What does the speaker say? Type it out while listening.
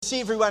see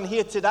everyone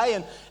here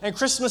today, and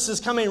Christmas is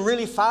coming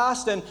really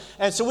fast, and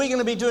so we're going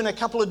to be doing a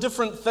couple of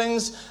different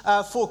things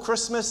for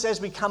Christmas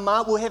as we come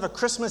up. We'll have a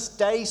Christmas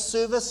Day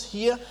service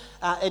here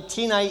at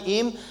 10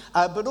 a.m.,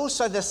 but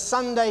also the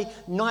Sunday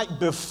night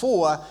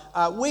before,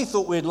 we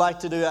thought we'd like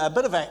to do a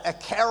bit of a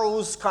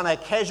carols, kind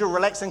of casual,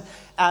 relaxing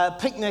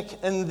picnic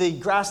in the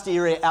grassed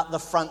area out the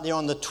front there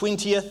on the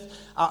 20th.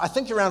 I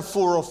think around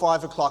 4 or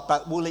 5 o'clock,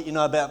 but we'll let you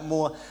know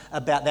more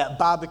about that.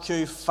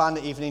 Barbecue, fun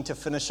evening to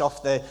finish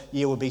off the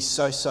year will be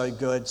so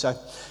good. So,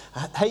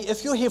 hey,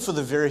 if you're here for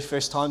the very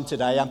first time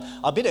today,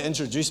 I better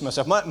introduce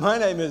myself. My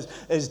name is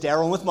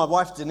Daryl, and with my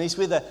wife Denise,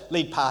 we're the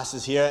lead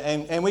pastors here,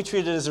 and we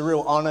treat it as a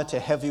real honour to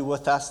have you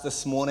with us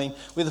this morning,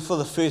 whether for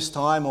the first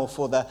time or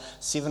for the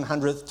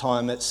 700th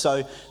time. It's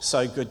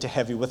so good to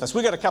have you with us.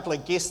 We've got a couple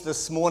of guests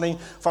this morning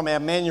from our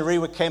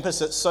Manurewa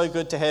campus. It's so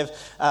good to have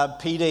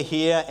Peter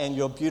here and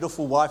your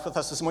beautiful wife with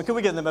us this morning. Can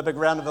we give them a big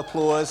round of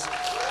applause?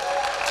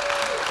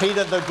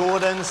 Peter, the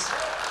Gordons.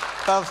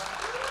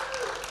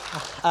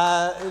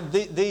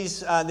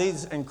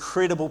 These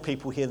incredible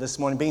people here this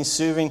morning, been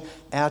serving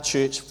our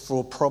church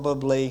for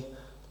probably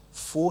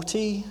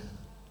 40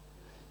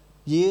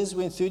 years,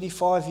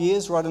 35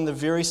 years, right in the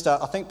very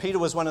start. I think Peter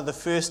was one of the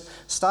first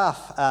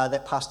staff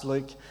that Pastor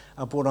Luke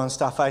brought on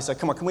staff. So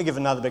come on, can we give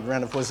another big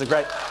round of applause? A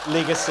great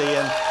legacy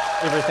and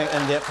everything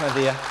in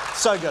there.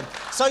 So good.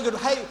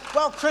 Hey,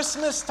 well,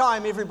 Christmas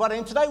time, everybody.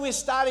 And today we're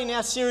starting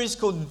our series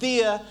called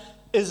There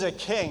is a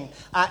King.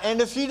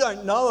 And if you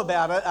don't know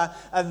about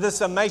it,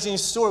 this amazing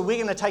story, we're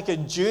going to take a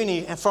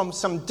journey from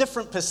some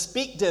different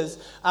perspectives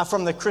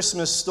from the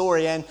Christmas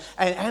story. And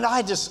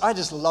I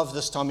just love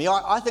this time of year.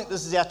 I think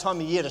this is our time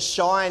of year to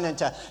shine and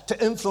to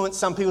influence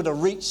some people, to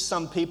reach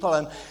some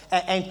people.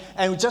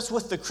 And just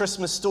with the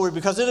Christmas story,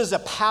 because it is a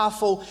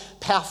powerful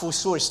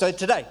story. So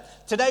today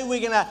we're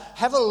going to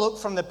have a look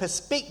from the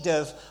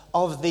perspective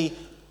of the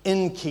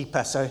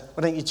innkeeper. So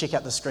why don't you check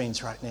out the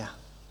screens right now?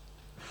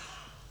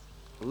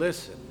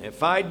 Listen,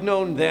 if I'd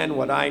known then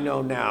what I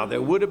know now,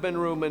 there would have been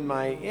room in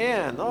my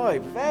inn. Oy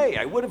vey,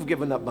 I would have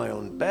given up my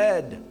own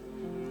bed.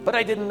 But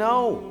I didn't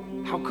know.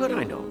 How could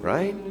I know,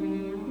 right?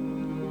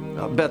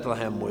 Now,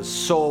 Bethlehem was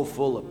so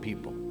full of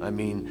people. I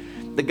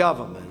mean, the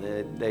government,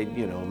 they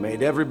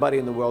made everybody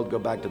in the world go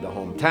back to the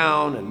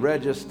hometown and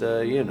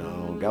register.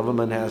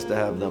 Government has to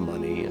have the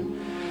money.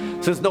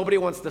 And since nobody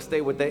wants to stay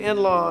with their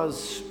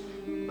in-laws,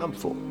 I'm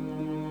full.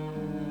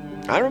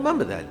 I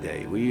remember that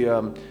day. We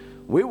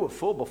were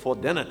full before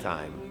dinner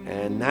time,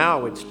 and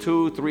now it's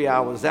 2-3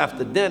 hours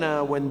after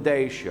dinner when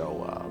they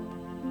show up.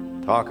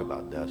 Talk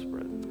about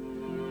desperate.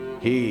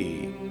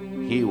 He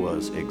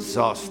was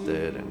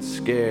exhausted and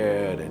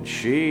scared, and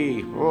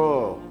she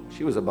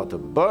was about to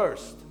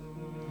burst.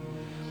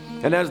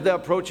 And as they're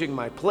approaching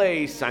my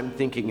place, I'm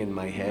thinking in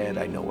my head,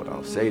 I know what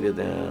I'll say to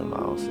them.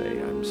 I'll say,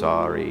 I'm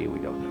sorry, we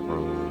don't have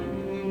room.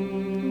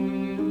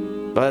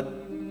 But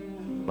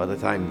by the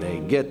time they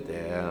get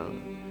there,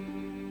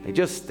 they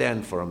just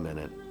stand for a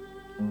minute,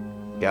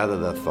 gather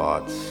their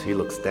thoughts. He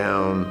looks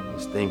down,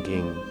 he's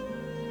thinking.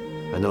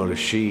 I notice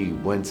she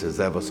winces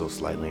ever so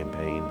slightly in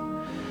pain.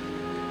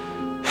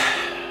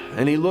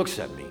 And he looks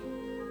at me,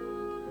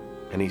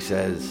 and he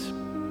says,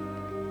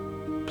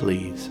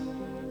 please.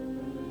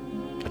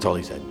 That's all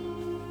he said,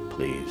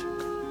 please.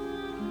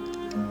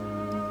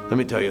 Let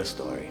me tell you a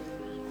story.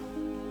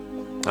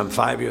 I'm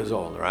 5 years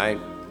old, right?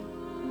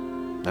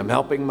 I'm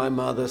helping my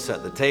mother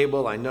set the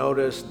table. I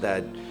noticed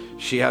that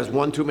she has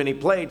one too many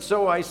plates,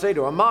 so I say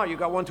to her, Ma, you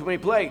got one too many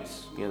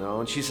plates,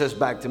 and she says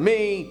back to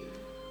me,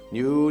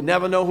 you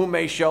never know who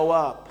may show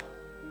up.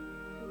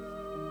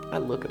 I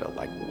look at her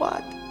like,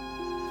 what?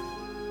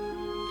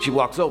 She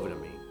walks over to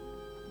me.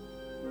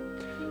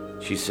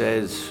 She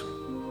says,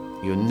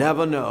 you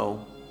never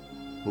know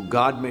who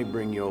God may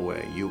bring your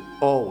way. You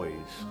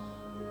always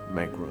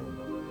make room.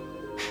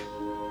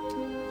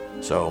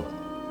 So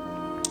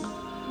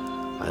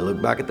I look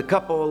back at the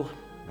couple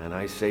and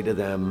I say to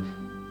them,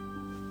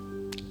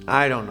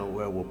 I don't know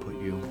where we'll put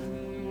you,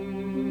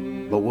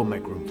 but we'll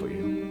make room for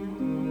you.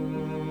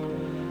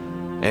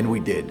 And we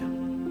did.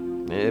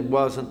 It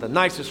wasn't the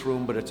nicest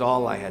room, but it's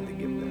all I had to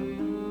give them.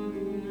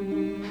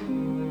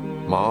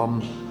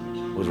 Mom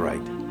was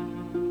right.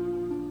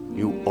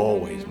 You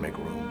always make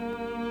room.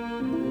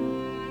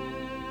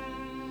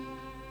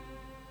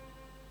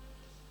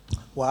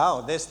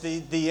 Wow, that's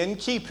the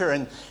innkeeper,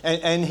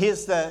 and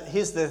here's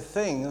the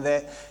thing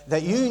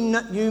that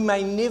you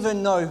may never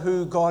know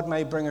who God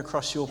may bring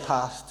across your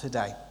path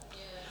today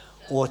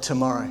or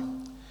tomorrow,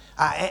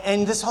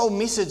 and this whole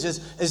message is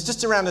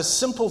just around a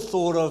simple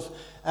thought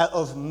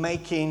of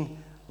making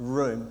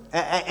room.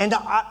 And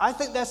I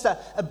think that's a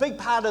big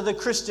part of the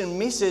Christian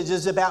message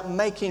is about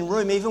making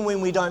room, even when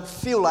we don't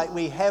feel like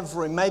we have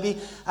room. Maybe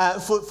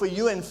for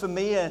you and for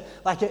me,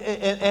 like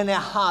in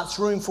our hearts,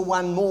 room for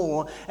one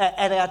more.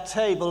 At our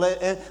table,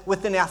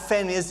 within our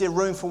family, is there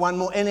room for one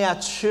more? In our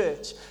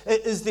church,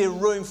 is there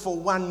room for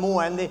one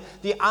more? And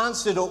the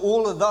answer to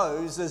all of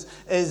those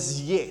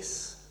is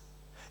yes.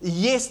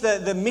 Yes,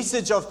 the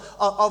message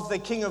of the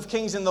King of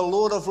Kings and the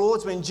Lord of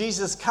Lords, when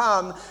Jesus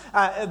came,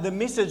 the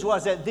message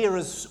was that there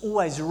is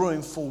always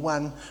room for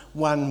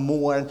one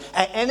more.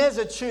 And as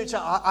a church,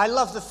 I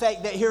love the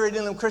fact that here at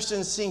Elim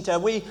Christian Centre,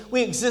 we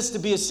exist to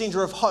be a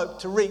centre of hope,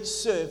 to reach,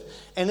 serve,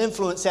 and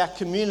influence our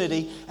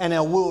community and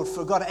our world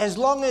for God. As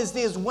long as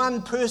there's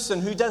one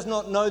person who does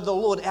not know the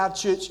Lord, our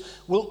church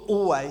will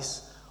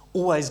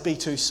always be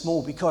too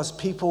small, because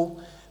people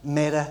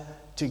matter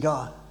to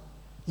God.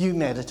 You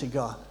matter to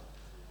God.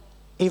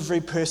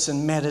 Every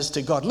person matters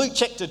to God. Luke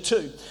chapter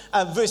 2,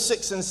 verse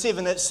 6 and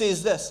 7, it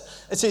says this.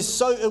 It says,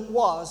 "So it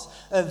was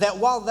that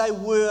while they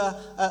were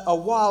a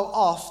while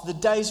off, the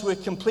days were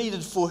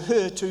completed for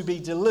her to be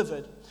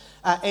delivered.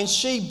 And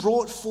she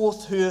brought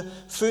forth her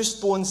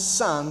firstborn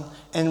son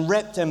and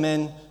wrapped him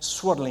in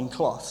swaddling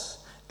cloths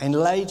and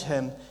laid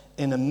him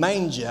in a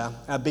manger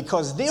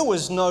because there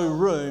was no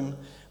room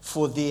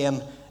for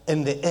them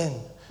in the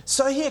inn."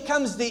 So here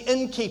comes the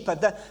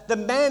innkeeper, the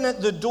man at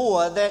the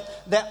door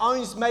that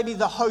owns maybe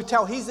the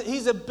hotel.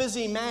 He's a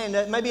busy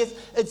man. Maybe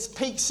it's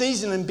peak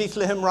season in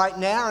Bethlehem right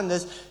now,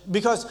 and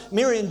because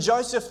Mary and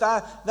Joseph,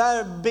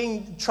 they're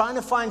trying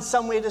to find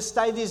somewhere to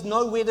stay. There's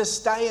nowhere to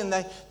stay, and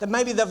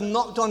maybe they've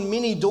knocked on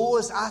many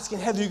doors asking,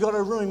 "Have you got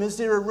a room? Is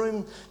there a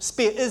room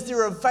spare? Is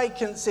there a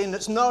vacancy?" And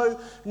it's no.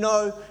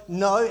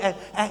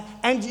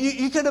 And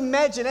you could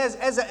imagine as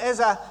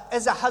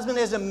a husband,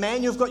 as a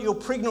man, you've got your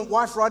pregnant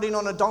wife riding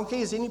on a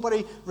donkey. Is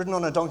anybody ridden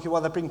on a donkey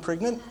while they're being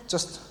pregnant?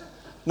 Just,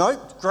 no?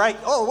 Great.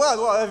 Oh,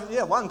 well,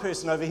 yeah, one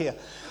person over here.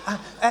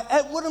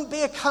 It wouldn't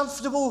be a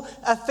comfortable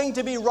thing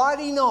to be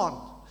riding on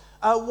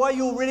while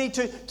you're ready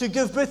to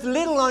give birth,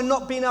 let alone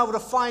not being able to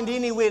find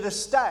anywhere to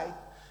stay.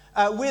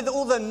 Where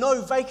all the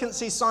no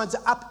vacancy signs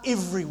are up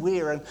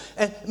everywhere.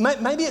 And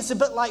maybe it's a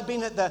bit like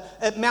being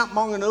at Mount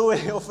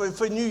Maunganui or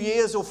for New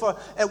Year's, or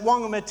at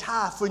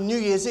Whangamata for New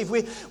Year's Eve,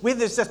 where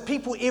there's just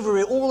people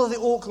everywhere. All of the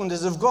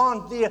Aucklanders have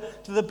gone there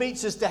to the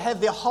beaches to have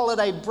their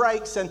holiday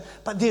breaks,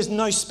 but there's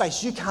no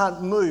space. You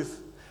can't move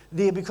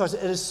there because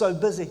it is so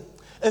busy.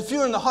 If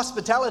you're in the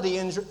hospitality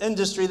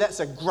industry, that's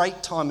a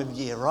great time of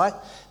year, right?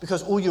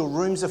 Because all your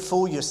rooms are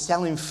full, you're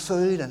selling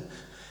food.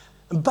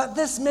 But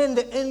this man,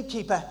 the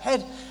innkeeper,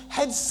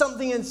 had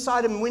something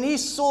inside him when he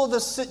saw the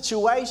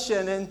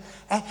situation,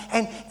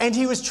 and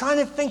he was trying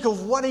to think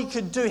of what he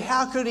could do.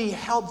 How could he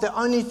help? The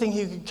only thing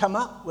he could come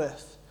up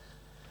with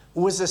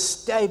was a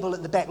stable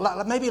at the back,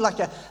 maybe like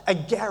a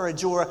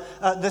garage, or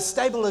the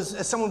stable is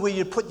somewhere where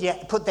you put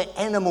the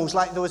animals,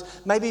 like there was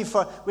maybe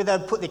where they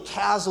would put their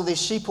cows or their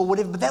sheep or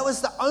whatever. But that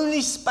was the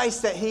only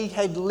space that he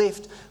had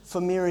left for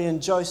Mary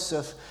and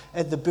Joseph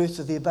at the birth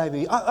of their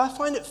baby. I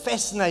find it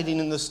fascinating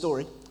in the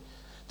story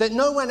that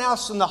no one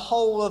else in the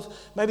whole of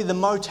maybe the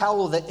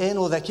motel or the inn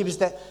or the keepers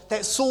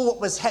that saw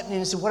what was happening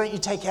and said, "Why don't you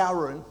take our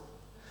room?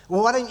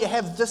 Well, why don't you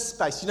have this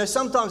space?" You know,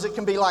 sometimes it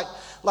can be like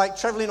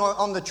traveling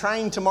on the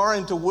train tomorrow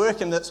into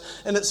work, and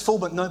it's full,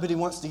 but nobody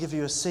wants to give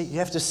you a seat. You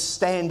have to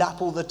stand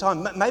up all the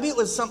time. Maybe it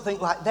was something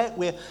like that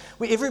where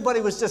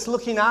everybody was just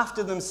looking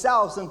after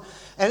themselves,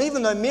 and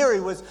even though Mary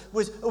it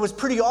was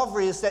pretty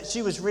obvious that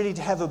she was ready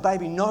to have a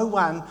baby, no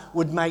one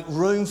would make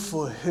room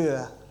for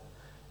her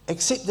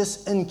except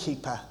this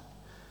innkeeper,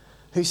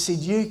 who said,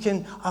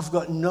 "I've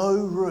got no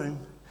room,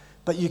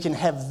 but you can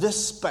have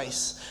this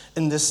space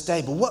in this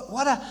stable."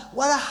 What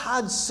a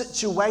hard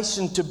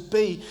situation to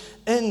be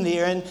in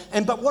there.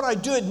 But what I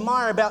do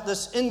admire about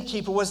this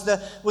innkeeper was the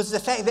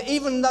fact that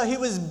even though he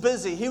was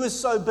busy, he was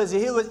so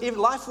busy,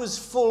 life was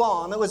full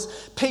on, it was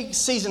peak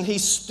season, he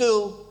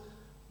still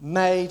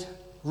made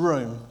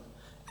room.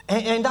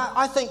 And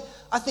I think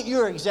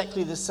you're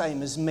exactly the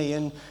same as me.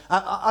 And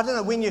I don't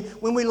know, when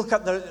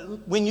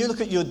you look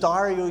at your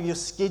diary or your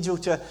schedule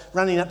to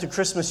running up to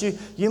Christmas,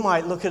 you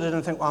might look at it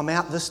and think, "Well, I'm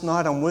out this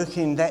night, I'm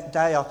working that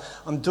day,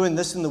 I'm doing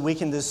this in the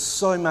weekend." There's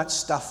so much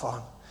stuff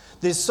on.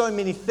 There's so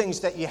many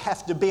things that you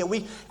have to bear.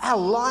 Our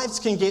lives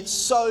can get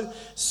so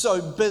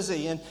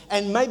busy,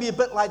 and maybe a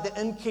bit like the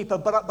innkeeper.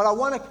 But I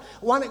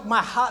want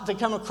my heart to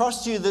come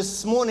across to you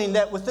this morning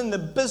that within the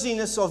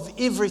busyness of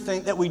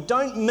everything, that we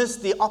don't miss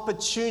the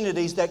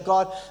opportunities that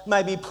God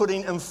may be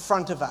putting in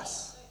front of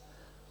us.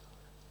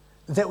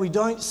 That we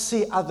don't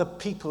see other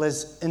people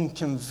as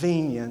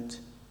inconvenient.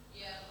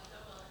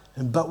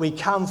 But we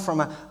come from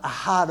a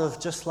heart of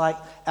just like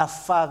our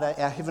Father,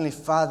 our Heavenly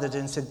Father did,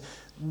 and said,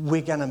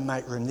 "We're going to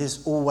make room. There's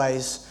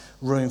always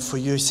room for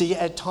you." See,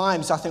 at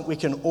times I think we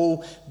can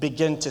all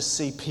begin to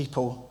see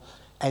people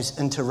as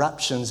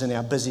interruptions in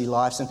our busy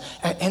lives.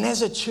 And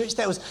as a church,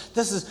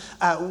 this is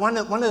one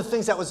of the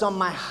things that was on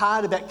my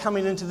heart about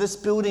coming into this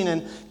building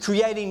and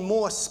creating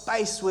more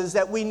space, was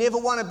that we never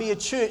want to be a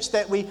church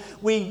that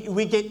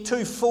we get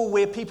too full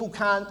where people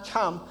can't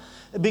come.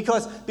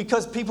 Because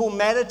people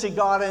matter to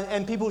God,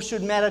 and people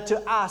should matter to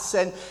us,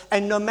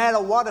 and no matter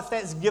what, if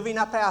that's giving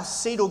up our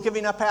seat or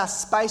giving up our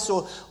space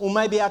or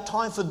maybe our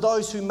time for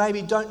those who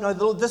maybe don't know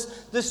the Lord.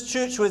 This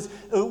church was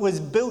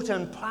built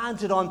and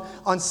planted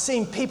on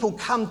seeing people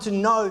come to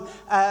know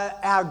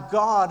our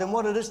God and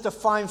what it is to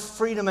find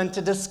freedom and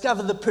to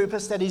discover the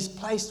purpose that He's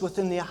placed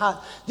within their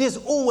heart, there's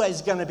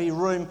always going to be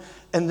room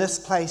in this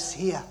place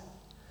here.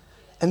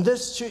 In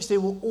this church, there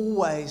will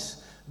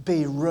always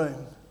be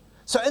room.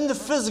 So in the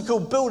physical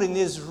building,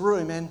 there's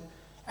room.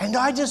 And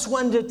I just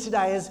wondered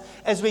today,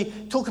 as we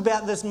talk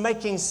about this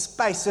making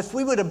space, if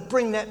we were to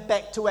bring that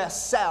back to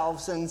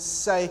ourselves and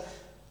say,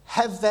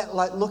 have that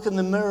like look in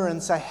the mirror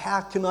and say,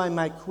 how can I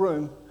make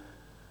room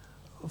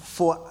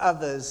for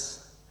others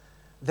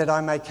that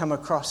I may come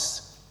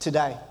across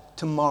today,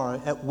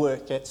 tomorrow, at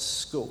work, at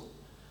school?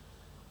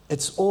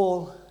 It's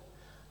all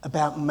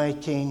about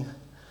making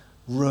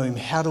room.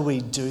 How do we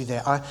do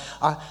that?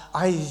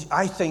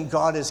 I think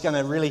God is going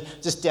to really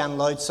just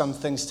download some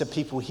things to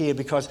people here,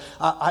 because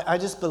I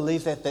just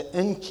believe that the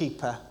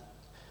innkeeper,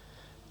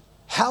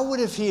 how would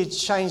have he had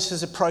changed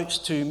his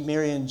approach to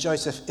Mary and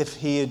Joseph if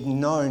he had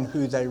known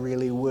who they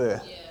really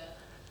were? Yeah.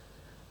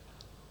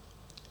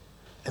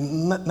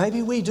 And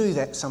maybe we do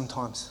that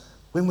sometimes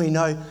when we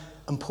know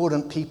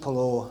important people,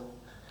 or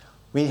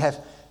we have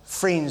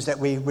friends that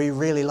we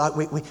really like.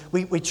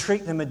 We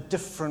treat them a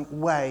different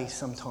way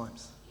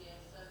sometimes.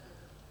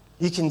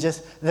 You can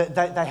just,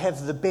 they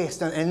have the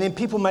best. And then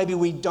people maybe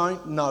we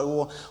don't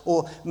know,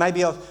 or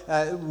maybe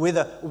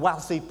whether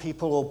wealthy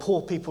people or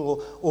poor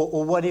people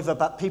or whatever,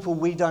 but people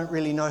we don't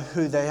really know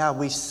who they are.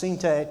 We seem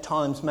to at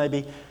times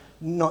maybe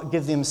not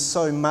give them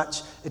so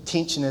much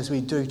attention as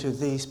we do to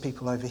these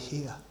people over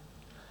here.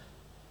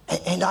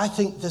 And I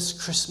think this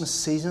Christmas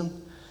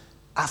season,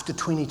 after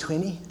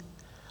 2020,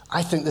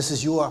 I think this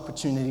is your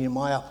opportunity and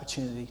my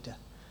opportunity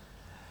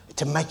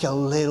to make a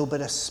little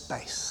bit of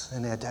space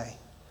in our day.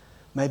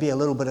 Maybe a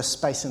little bit of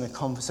space in a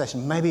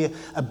conversation. Maybe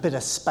a bit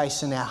of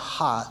space in our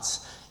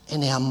hearts,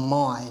 in our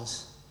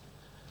minds,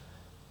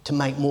 to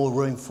make more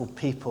room for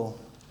people,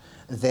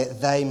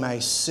 that they may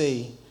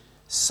see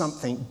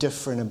something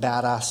different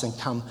about us and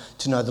come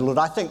to know the Lord.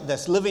 I think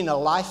this, living a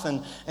life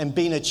and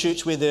being a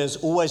church where there's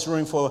always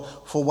room for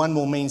one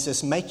more, means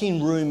this: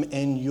 making room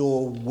in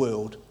your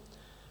world.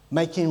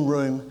 Making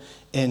room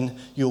in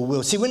your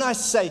world. See, when I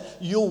say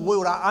your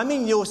world, I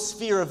mean your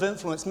sphere of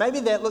influence. Maybe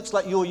that looks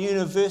like your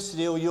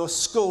university or your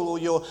school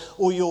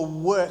or your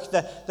work,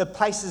 the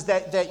places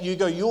that you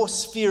go, your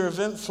sphere of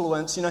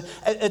influence. You know,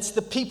 it's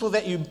the people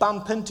that you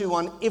bump into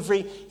on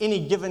any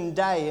given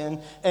day,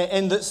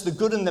 and it's the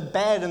good and the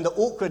bad and the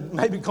awkward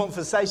maybe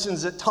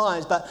conversations at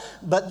times.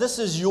 But this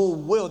is your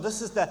world.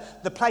 This is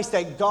the place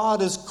that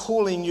God is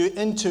calling you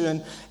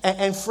into,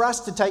 and for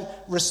us to take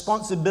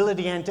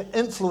responsibility and to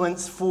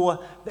influence for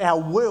our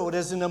world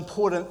is an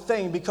important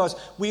thing, because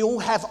we all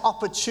have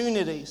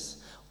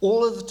opportunities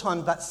all of the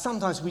time, but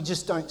sometimes we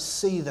just don't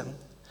see them.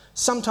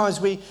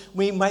 Sometimes we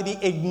maybe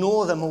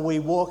ignore them, or we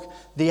walk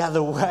the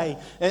other way.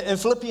 In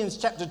Philippians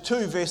chapter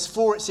 2, verse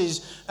 4, it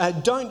says,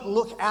 don't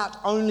look out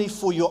only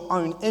for your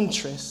own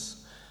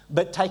interests,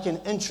 but take an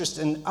interest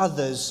in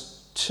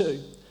others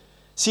too.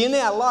 See, in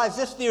our lives,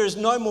 if there is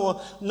no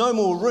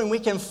more room, we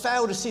can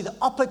fail to see the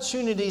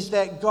opportunities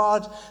that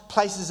God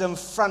places in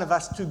front of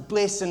us to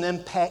bless and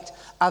impact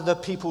other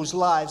people's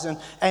lives. And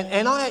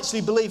I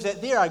actually believe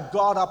that there are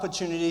God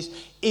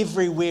opportunities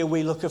everywhere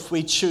we look if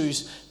we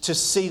choose to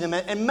see them.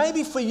 And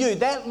maybe for you,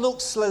 that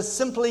looks as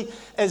simply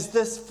as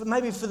this.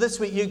 Maybe for this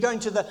week, you're going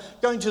to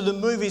the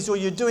movies, or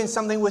you're doing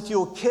something with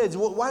your kids.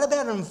 What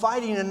about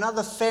inviting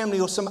another family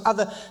or some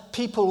other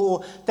people,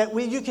 or that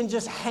where you can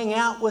just hang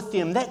out with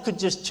them? That could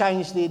just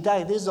change their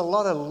day. There's a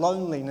lot of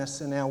loneliness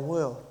in our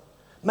world.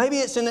 Maybe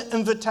it's an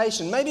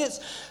invitation. Maybe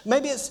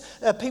it's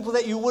people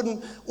that you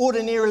wouldn't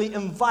ordinarily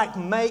invite.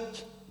 Make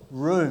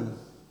room.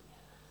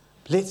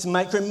 Let's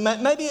make room.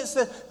 Maybe it's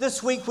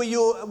this week where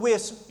you're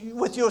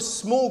with your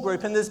small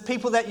group, and there's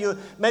people that you're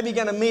maybe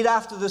going to meet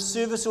after the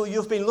service, or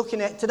you've been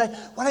looking at today.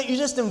 Why don't you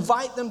just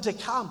invite them to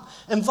come?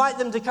 Invite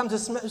them to come to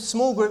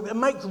small group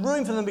and make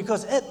room for them,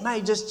 because it may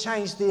just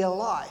change their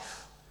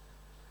life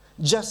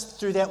just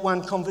through that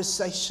one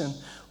conversation.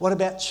 What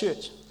about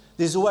church?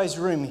 There's always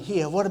room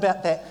here. What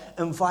about that,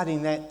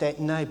 inviting that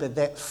neighbour,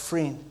 that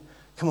friend?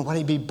 Come on, why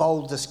don't you be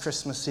bold this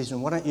Christmas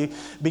season? Why don't you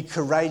be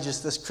courageous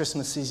this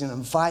Christmas season?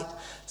 Invite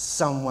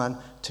someone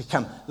to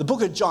come. The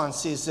book of John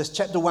says this,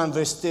 chapter 1,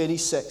 verse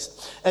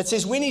 36. It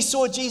says, when he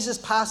saw Jesus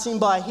passing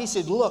by, he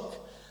said, look,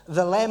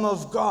 the Lamb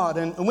of God.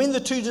 And when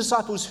the two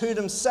disciples heard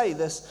him say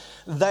this,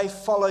 they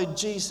followed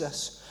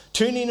Jesus.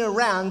 Turning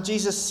around,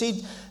 Jesus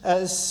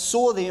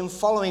saw them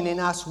following and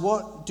asked,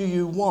 what do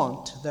you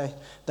want?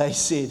 They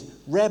said,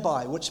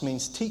 Rabbi, which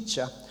means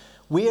teacher,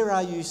 where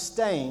are you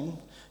staying?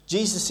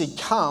 Jesus said,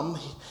 come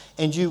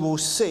and you will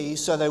see.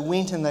 So they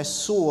went and they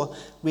saw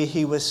where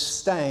he was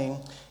staying,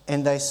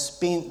 and they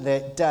spent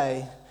that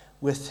day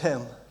with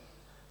him.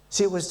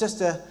 See, it was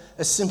just a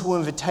simple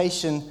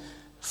invitation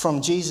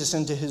from Jesus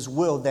into his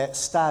world that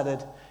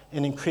started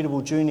an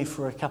incredible journey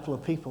for a couple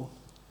of people,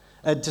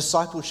 a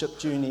discipleship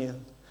journey.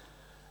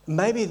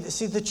 Maybe,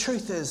 see, the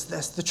truth is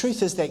this. The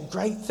truth is that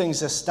great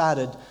things are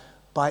started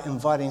by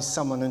inviting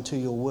someone into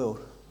your world.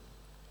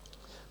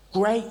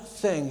 Great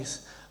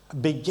things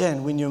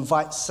begin when you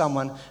invite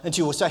someone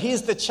into your. So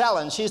here's the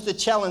challenge. Here's the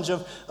challenge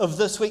of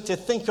this week, to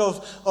think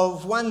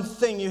of one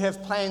thing you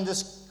have planned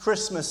this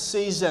Christmas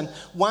season,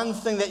 one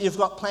thing that you've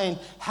got planned.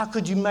 How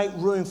could you make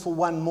room for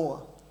one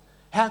more?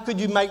 How could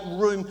you make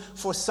room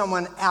for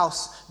someone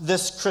else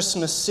this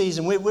Christmas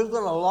season? We've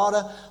got a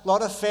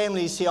lot of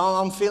families here.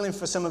 I'm feeling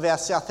for some of our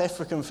South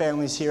African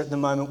families here at the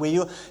moment,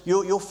 where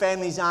your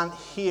families aren't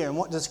here. And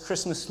what does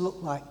Christmas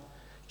look like?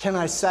 Can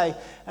I say,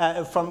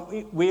 from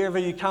wherever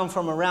you come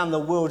from around the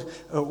world,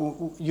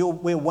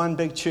 we're one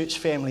big church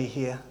family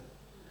here.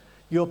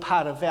 You're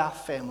part of our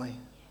family.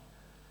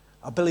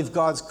 I believe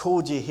God's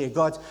called you here.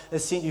 God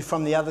has sent you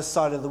from the other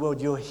side of the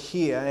world. You're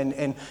here,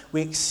 and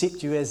we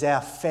accept you as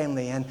our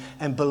family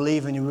and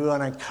believe in you. We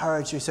want to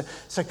encourage you.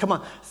 So come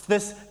on,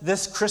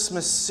 this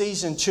Christmas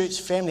season,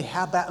 church family,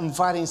 how about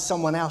inviting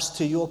someone else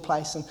to your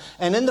place?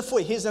 And in the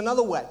foyer, here's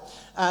another way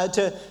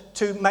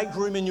to make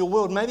room in your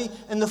world. Maybe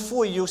in the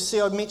foyer, you'll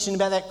see I mentioned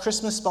about that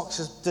Christmas box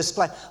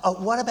display.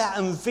 What about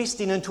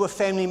investing into a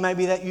family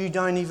maybe that you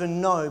don't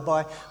even know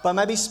by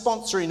maybe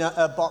sponsoring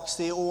a box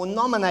there, or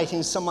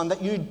nominating someone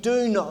that you do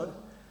know,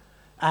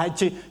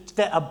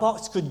 that a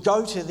box could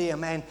go to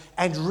them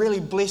and really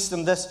bless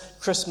them this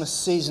Christmas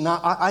season.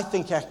 I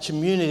think our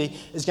community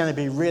is going to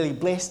be really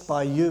blessed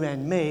by you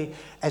and me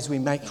as we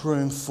make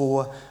room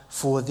for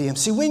them.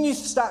 See, when you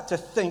start to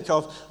think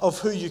of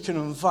who you can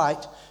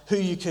invite, who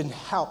you can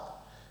help,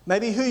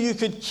 maybe who you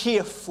could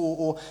care for,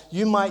 or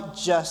you might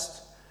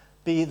just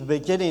be the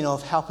beginning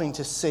of helping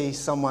to see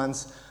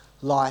someone's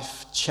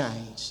life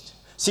changed.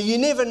 So you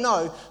never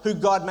know who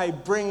God may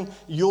bring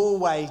your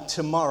way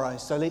tomorrow.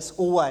 So let's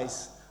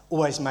always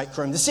make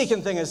room. The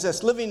second thing is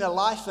this: living a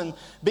life and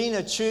being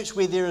a church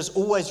where there is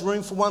always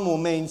room for one more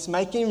means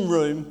making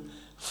room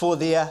for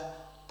their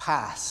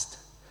past.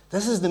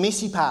 This is the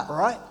messy part,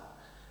 right?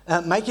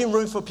 Making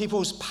room for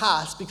people's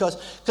past, because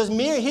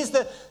Mary, here's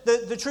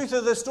the truth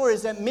of the story,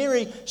 is that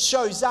Mary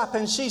shows up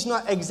and she's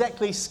not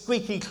exactly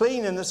squeaky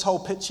clean in this whole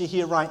picture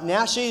here right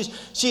now. She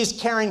is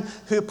carrying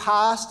her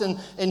past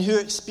and her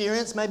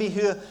experience, maybe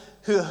her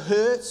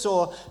hurts,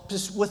 or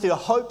just with her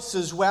hopes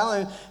as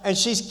well, and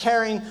she's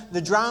carrying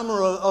the drama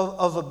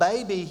of a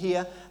baby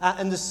here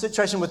in this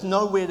situation with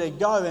nowhere to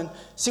go. And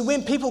see,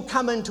 when people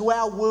come into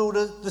our world,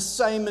 the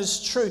same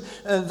is true.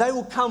 They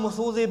will come with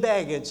all their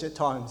baggage at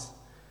times.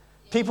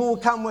 People will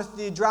come with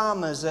their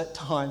dramas at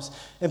times,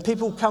 and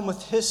people come with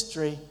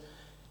history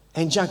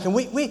and junk. And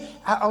we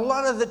a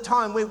lot of the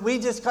time, we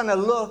just kind of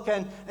look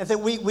and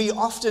think we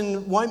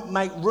often won't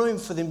make room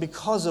for them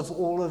because of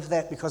all of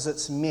that, because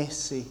it's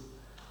messy.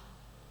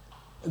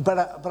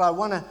 But I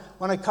want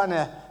to kind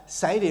of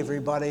say to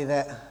everybody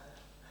that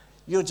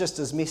you're just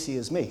as messy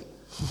as me.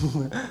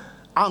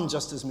 I'm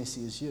just as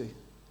messy as you.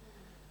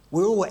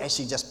 We're all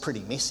actually just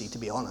pretty messy, to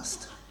be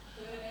honest.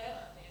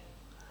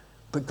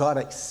 But God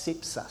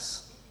accepts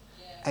us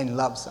and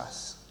loves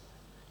us.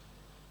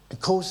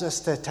 It calls us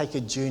to take a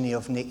journey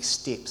of next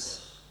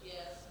steps,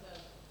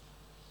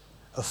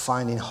 of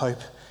finding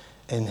hope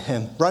in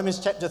Him. Romans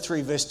chapter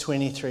 3, verse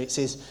 23, it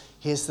says,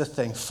 here's the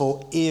thing: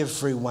 for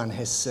everyone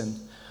has sinned.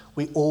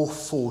 We all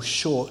fall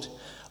short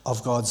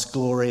of God's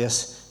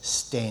glorious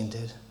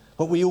standard.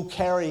 But we all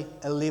carry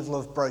a level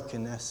of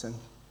brokenness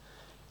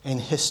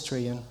and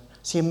history. And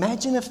see,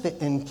 imagine if the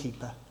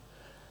innkeeper,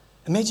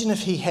 imagine if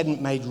he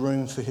hadn't made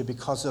room for her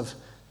because of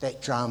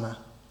that drama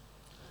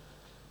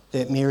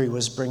that Mary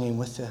was bringing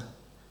with her.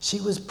 She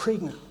was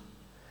pregnant.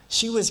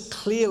 She was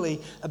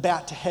clearly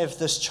about to have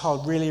this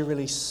child really,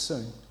 really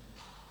soon.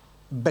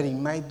 But he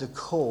made the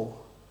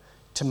call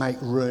to make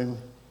room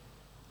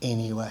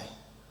anyway.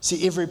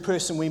 See, every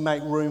person we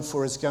make room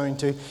for is going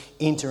to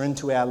enter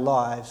into our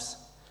lives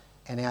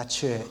and our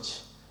church.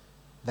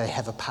 They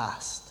have a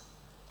past.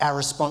 Our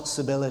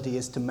responsibility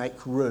is to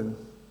make room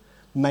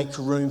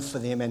for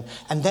them, and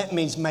that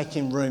means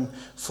making room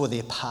for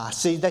their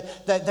past. See,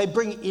 they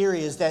bring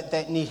areas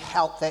that need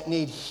help, that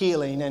need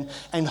healing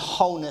and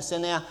wholeness,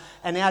 and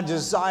our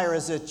desire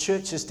as a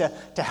church is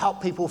to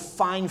help people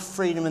find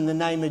freedom in the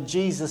name of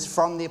Jesus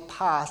from their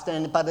past,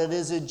 but it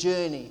is a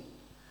journey.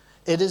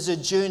 It is a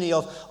journey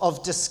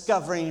of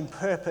discovering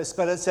purpose,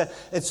 but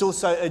it's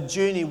also a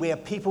journey where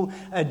people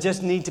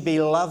just need to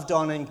be loved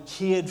on and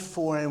cared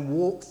for and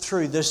walk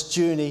through this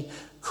journey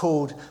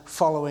called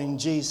following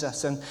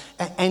Jesus. And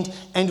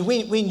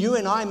when you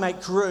and I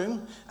make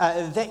room,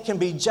 that can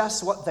be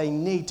just what they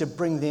need to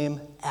bring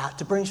them out,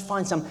 to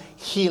find some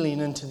healing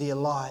into their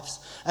lives.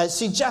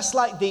 See, just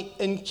like the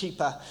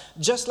innkeeper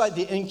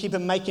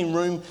making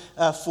room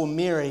for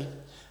Mary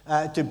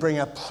to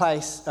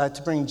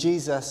bring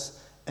Jesus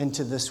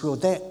into this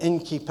world, that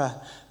innkeeper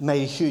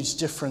made a huge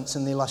difference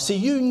in their life. See,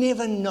 you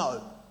never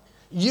know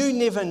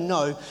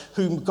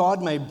whom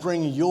God may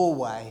bring your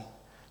way.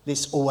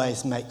 Let's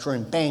always make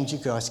room. Band, you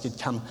guys could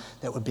come.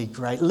 That would be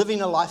great.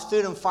 Living a life,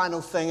 third and final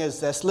thing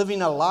is this: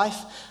 living a life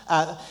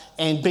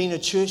and being a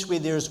church where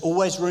there is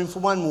always room for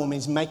one more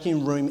means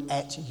making room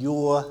at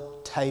your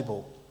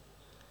table.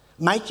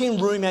 Making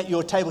room at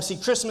your table. See,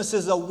 Christmas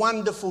is a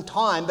wonderful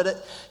time, but it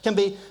can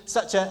be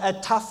such a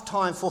tough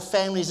time for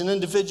families and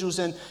individuals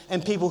and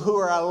people who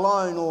are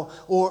alone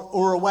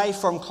or away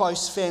from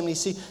close family.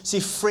 See,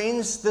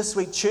 friends, this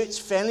week, church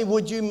family,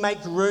 would you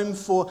make room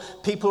for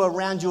people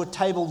around your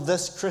table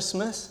this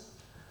Christmas?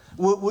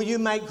 Will you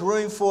make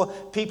room for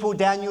people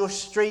down your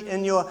street,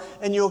 in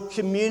your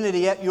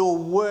community, at your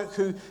work,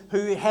 who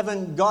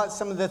haven't got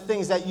some of the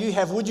things that you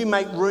have? Would you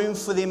make room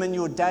for them in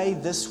your day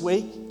this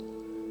week?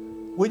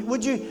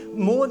 Would you,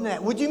 more than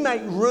that, would you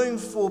make room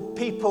for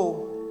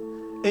people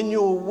in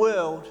your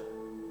world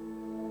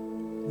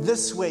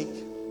this week?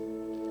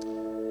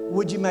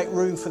 Would you make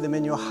room for them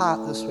in your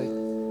heart this week?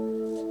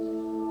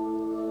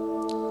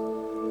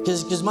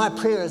 Because my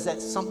prayer is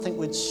that something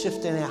would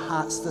shift in our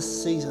hearts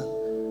this season.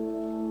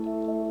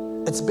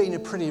 It's been a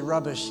pretty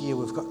rubbish year,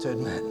 we've got to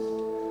admit.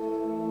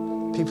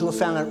 People have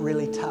found it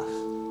really tough.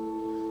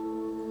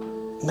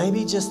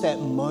 Maybe just that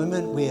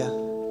moment where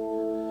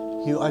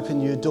you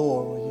open your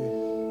door, or you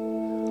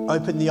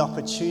open the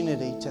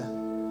opportunity to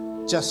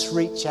just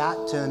reach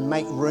out to and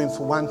make room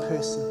for one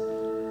person.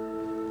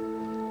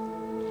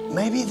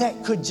 Maybe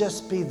that could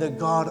just be the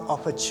God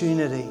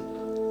opportunity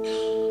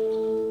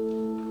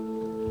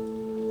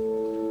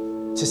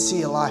to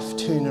see a life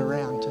turn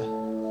around,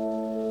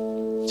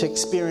 to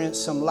experience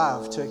some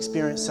love, to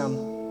experience some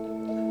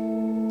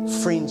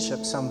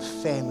friendship, some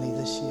family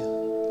this year.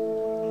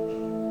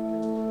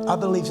 I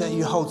believe that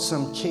you hold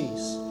some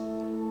keys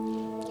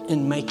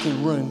in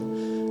making room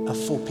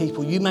for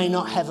people. You may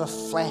not have a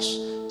flash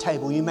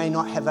table, you may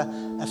not have a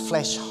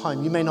flash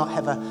home, you may not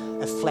have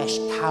a flash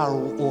car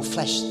or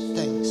flash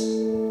things.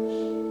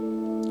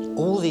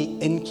 All the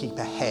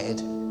innkeeper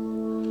had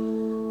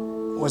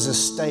was a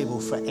stable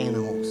for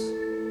animals.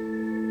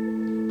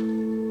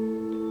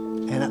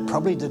 And it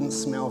probably didn't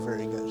smell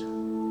very good.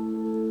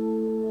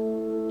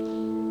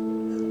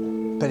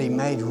 But he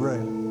made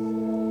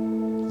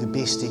room the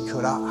best he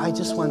could. I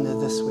just wonder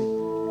this week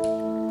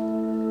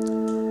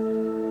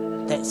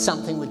that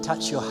something would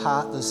touch your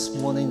heart this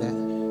morning, that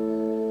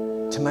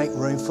to make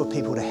room for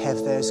people to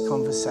have those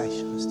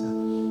conversations,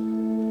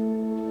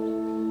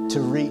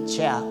 to reach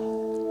out.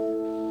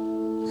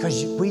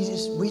 Because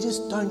we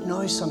just don't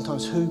know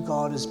sometimes who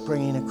God is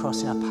bringing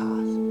across our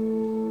path.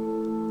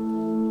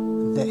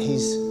 That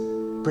He's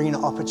bringing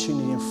an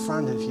opportunity in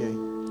front of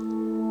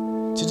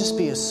you to just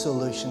be a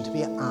solution, to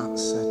be an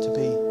answer, to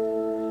be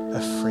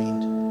a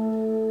friend.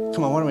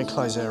 Come on, why don't we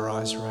close our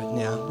eyes right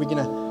now? We're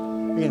gonna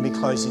be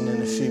closing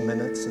in a few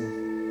minutes,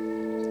 and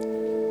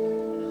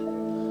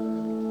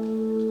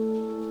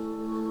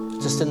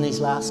just in these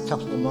last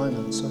couple of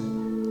moments, I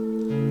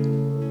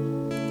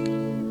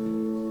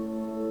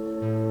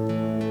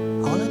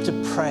wanted to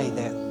pray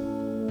that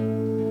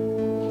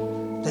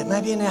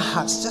maybe in our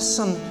hearts, just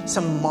some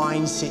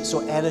mindsets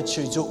or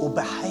attitudes or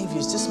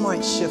behaviours just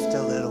might shift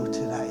a little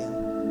today.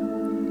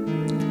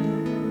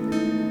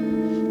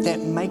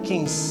 That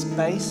making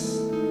space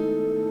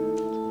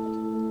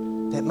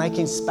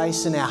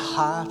in our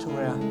heart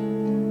or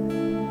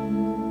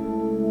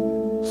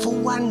for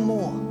one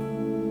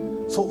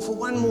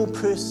more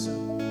person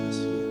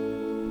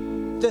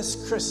this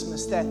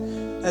Christmas, that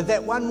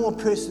one more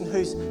person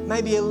who's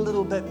maybe a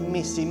little bit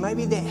messy,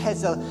 maybe that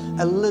has a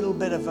little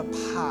bit of a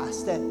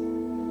past, that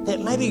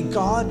maybe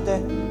God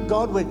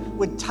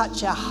would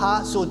touch our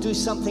hearts or do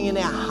something in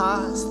our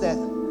hearts, that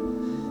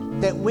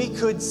we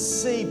could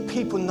see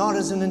people not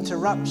as an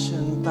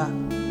interruption, but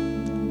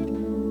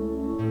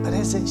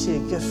as actually a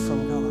gift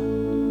from God,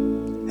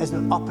 as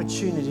an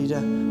opportunity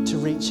to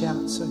reach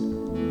out.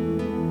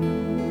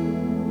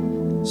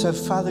 So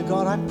Father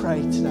God, I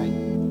pray today,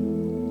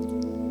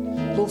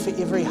 Lord, for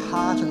every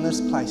heart in this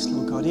place,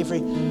 Lord God,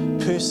 every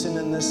person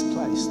in this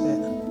place,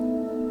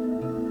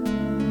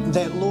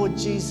 that Lord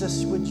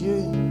Jesus, would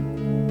you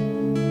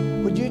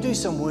do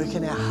some work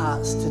in our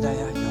hearts today,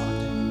 oh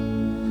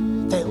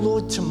God? That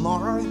Lord,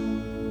 tomorrow,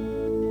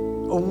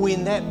 or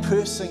when that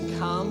person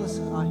comes,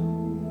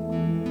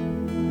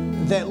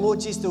 that Lord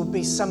Jesus, there will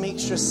be some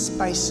extra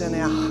space in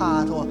our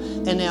heart or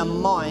in our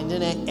mind,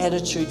 in our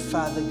attitude,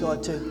 Father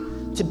God, to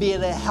be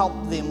able to help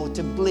them or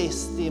to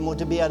bless them or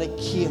to be able to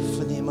care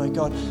for them, oh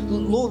God.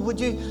 Lord, would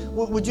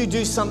you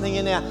do something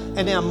in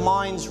our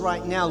minds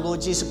right now,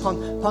 Lord Jesus,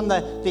 upon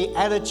the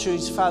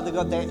attitudes, Father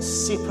God, that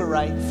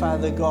separate,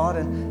 Father God,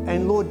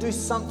 and Lord, do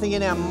something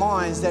in our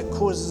minds that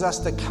causes us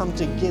to come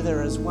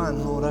together as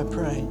one, Lord, I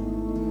pray.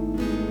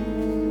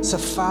 So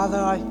Father,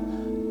 I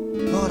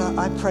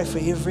pray for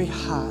every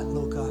heart,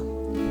 Lord God.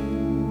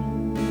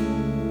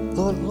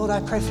 Lord,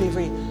 I pray for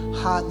every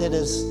heart that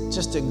is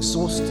just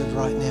exhausted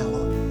right now,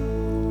 Lord.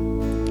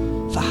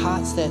 For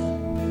hearts that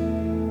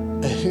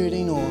are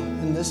hurting, or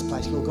in this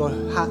place, Lord God,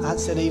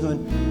 hearts that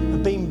even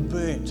have been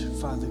burnt,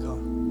 Father God.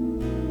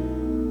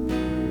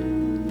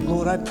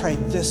 Lord, I pray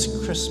this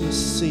Christmas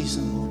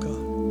season, Lord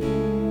God,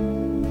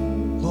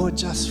 Lord,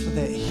 just for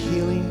that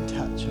healing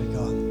touch, oh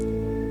God,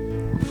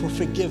 for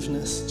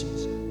forgiveness,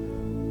 Jesus,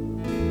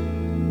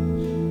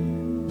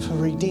 for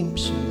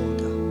redemption, Lord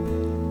God.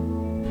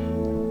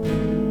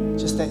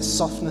 just that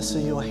softness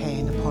of your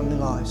hand upon their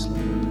lives,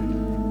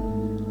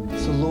 Lord.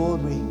 So,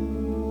 Lord, we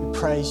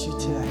praise you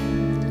today.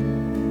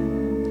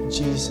 In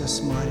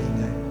Jesus' mighty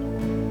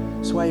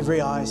name. So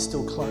every eye is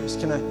still closed.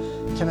 Can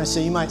I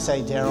say, you might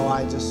say, Daryl,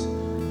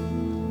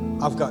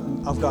 I've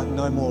got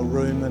no more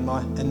room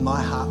in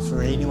my heart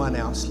for anyone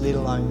else, let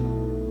alone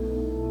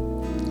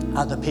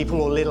other people,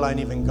 or let alone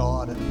even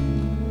God.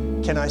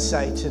 And can I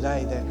say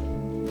today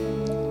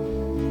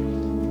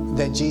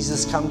that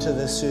Jesus come to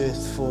this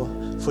earth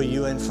for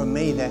you and for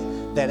me, that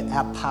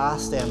our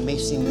past, our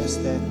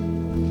messiness,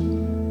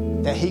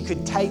 that he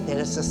could take that.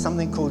 It's just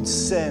something called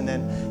sin,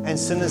 and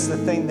sin is the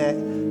thing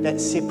that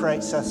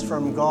separates us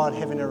from God,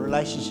 having a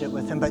relationship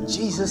with him. But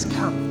Jesus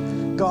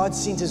come. God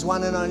sent his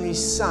one and only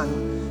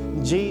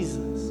Son,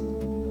 Jesus,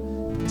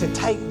 to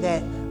take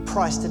that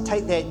price, to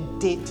take that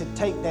debt, to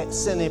take that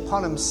sin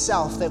upon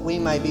himself that we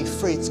may be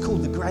free. It's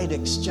called the Great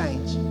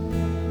Exchange.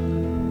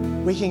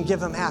 We can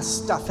give him our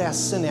stuff, our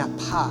sin, our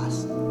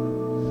past.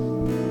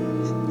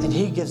 And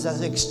he gives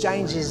us,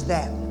 exchanges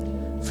that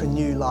for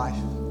new life,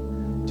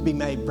 to be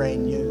made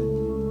brand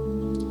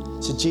new.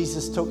 So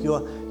Jesus took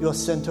your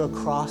sin to a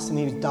cross, and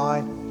he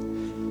died,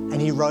 and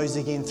he rose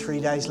again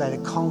 3 days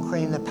later,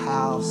 conquering the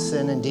power of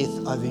sin and death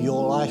over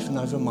your life and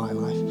over my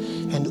life.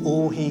 And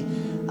all he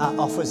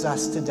offers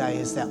us today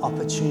is that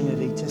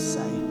opportunity to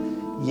say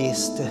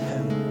yes to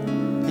him.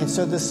 And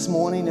so this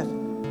morning, if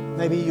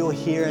maybe you're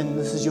here and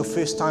this is your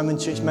first time in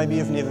church, maybe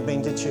you've never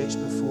been to church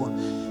before,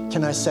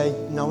 can I say,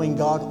 knowing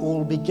God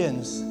all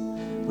begins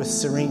with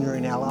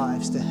surrendering our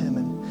lives to him.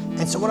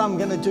 And so what I'm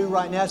going to do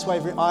right now is, while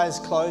every eye is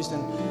closed,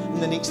 and in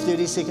the next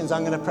 30 seconds,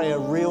 I'm going to pray a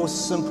real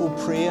simple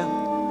prayer.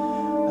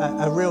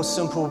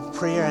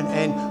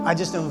 And I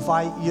just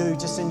invite you,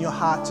 just in your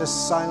heart,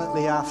 just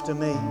silently after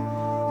me,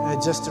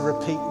 just to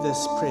repeat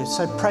this prayer.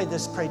 So pray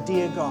this prayer.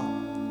 Dear God,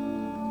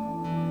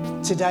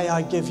 today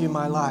I give you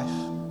my life.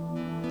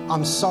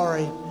 I'm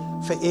sorry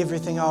for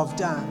everything I've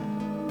done,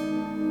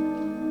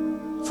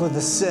 for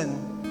the sin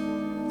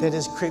that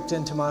has crept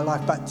into my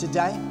life. But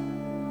today,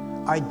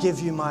 I give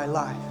you my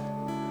life.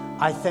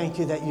 I thank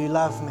you that you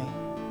love me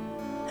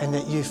and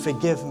that you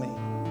forgive me.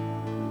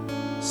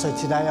 So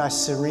today I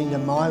surrender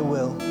my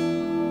will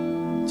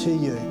to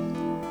you.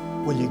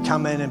 Will you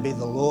come in and be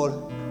the Lord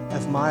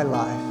of my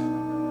life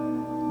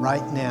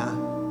right now?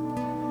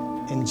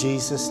 In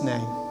Jesus'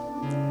 name,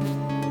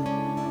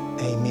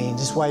 amen.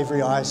 Just while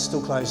every eye is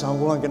still closed,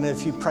 all I'm going to,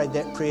 if you prayed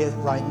that prayer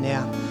right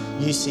now,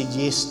 you said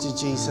yes to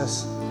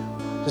Jesus.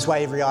 Just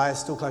while every eye is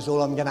still closed,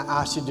 all I'm going to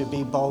ask you to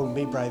be bold and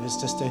be brave is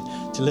just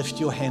to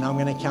lift your hand. I'm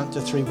going to count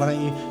to 3. Why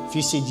don't you, if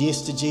you said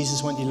yes to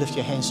Jesus, why don't you lift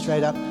your hand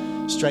straight up,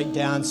 straight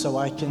down, so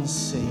I can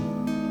see,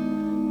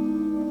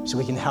 so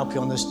we can help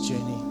you on this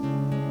journey.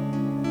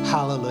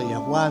 Hallelujah.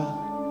 1,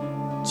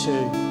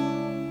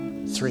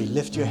 2, 3.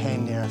 Lift your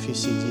hand now if you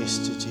said yes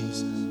to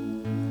Jesus.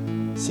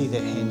 See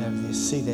that hand over there. See that.